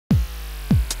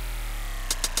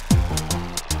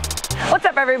What's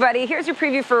up, everybody? Here's your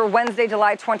preview for Wednesday,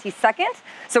 July 22nd.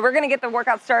 So we're gonna get the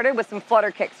workout started with some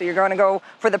flutter kicks. So you're gonna go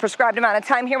for the prescribed amount of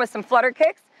time here with some flutter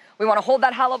kicks. We wanna hold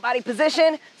that hollow body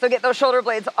position, so get those shoulder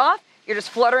blades off. You're just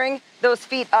fluttering those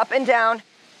feet up and down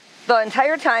the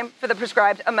entire time for the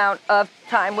prescribed amount of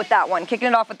time with that one. Kicking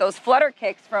it off with those flutter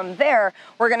kicks. From there,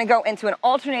 we're gonna go into an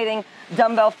alternating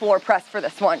dumbbell floor press for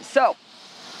this one. So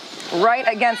right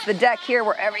against the deck here,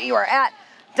 wherever you are at,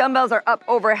 dumbbells are up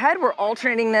overhead. We're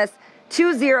alternating this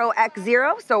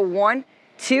 2-0x0, so 1,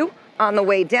 2 on the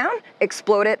way down,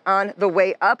 explode it on the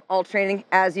way up, alternating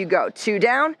as you go. 2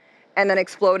 down, and then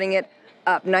exploding it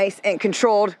up. Nice and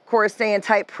controlled, core staying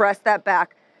tight, press that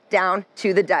back down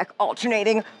to the deck,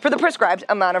 alternating for the prescribed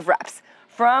amount of reps.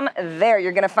 From there,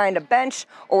 you're gonna find a bench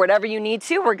or whatever you need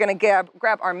to. We're gonna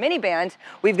grab our mini band.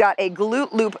 We've got a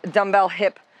glute loop dumbbell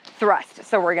hip thrust.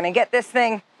 So we're gonna get this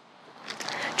thing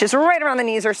just right around the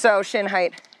knees or so, shin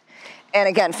height. And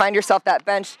again, find yourself that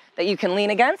bench that you can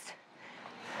lean against.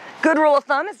 Good rule of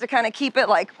thumb is to kind of keep it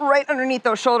like right underneath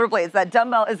those shoulder blades. That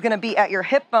dumbbell is gonna be at your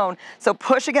hip bone. So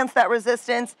push against that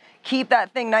resistance, keep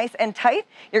that thing nice and tight.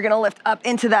 You're gonna lift up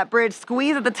into that bridge,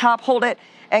 squeeze at the top, hold it,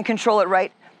 and control it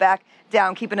right back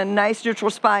down, keeping a nice neutral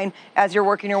spine as you're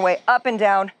working your way up and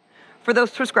down for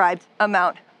those prescribed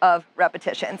amount of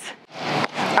repetitions.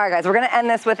 All right, guys, we're gonna end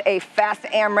this with a fast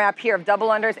AMRAP here of double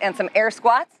unders and some air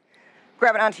squats.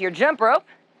 Grab it onto your jump rope,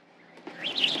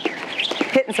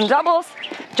 hitting some doubles,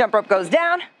 jump rope goes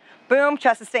down, boom,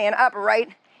 chest is staying up right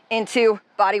into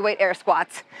body weight air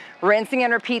squats. Rinsing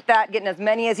and repeat that, getting as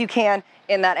many as you can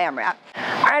in that AMRAP.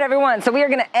 All right, everyone, so we are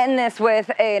gonna end this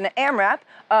with an AMRAP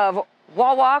of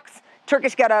wall walks,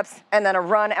 Turkish get-ups, and then a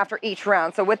run after each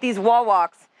round. So with these wall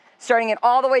walks, starting it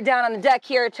all the way down on the deck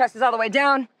here, chest is all the way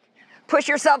down, push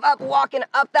yourself up, walking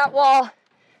up that wall,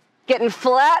 getting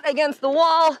flat against the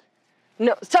wall,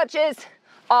 nose touches,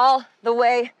 all the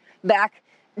way back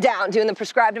down, doing the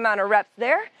prescribed amount of reps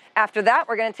there. After that,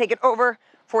 we're gonna take it over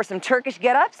for some Turkish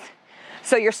get-ups.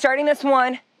 So you're starting this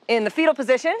one in the fetal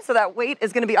position, so that weight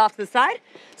is gonna be off to the side.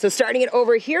 So starting it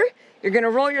over here, you're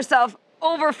gonna roll yourself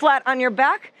over flat on your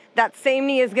back. That same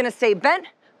knee is gonna stay bent.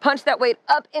 Punch that weight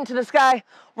up into the sky,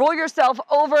 roll yourself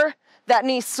over. That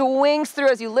knee swings through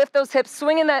as you lift those hips,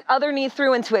 swinging that other knee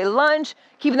through into a lunge,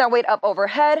 keeping that weight up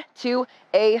overhead to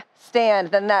a stand.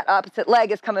 Then that opposite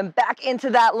leg is coming back into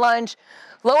that lunge.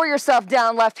 Lower yourself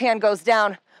down, left hand goes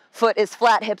down, foot is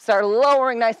flat, hips are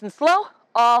lowering nice and slow,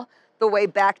 all the way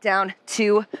back down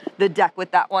to the deck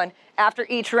with that one. After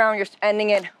each round, you're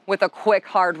ending it with a quick,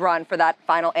 hard run for that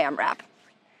final AMRAP.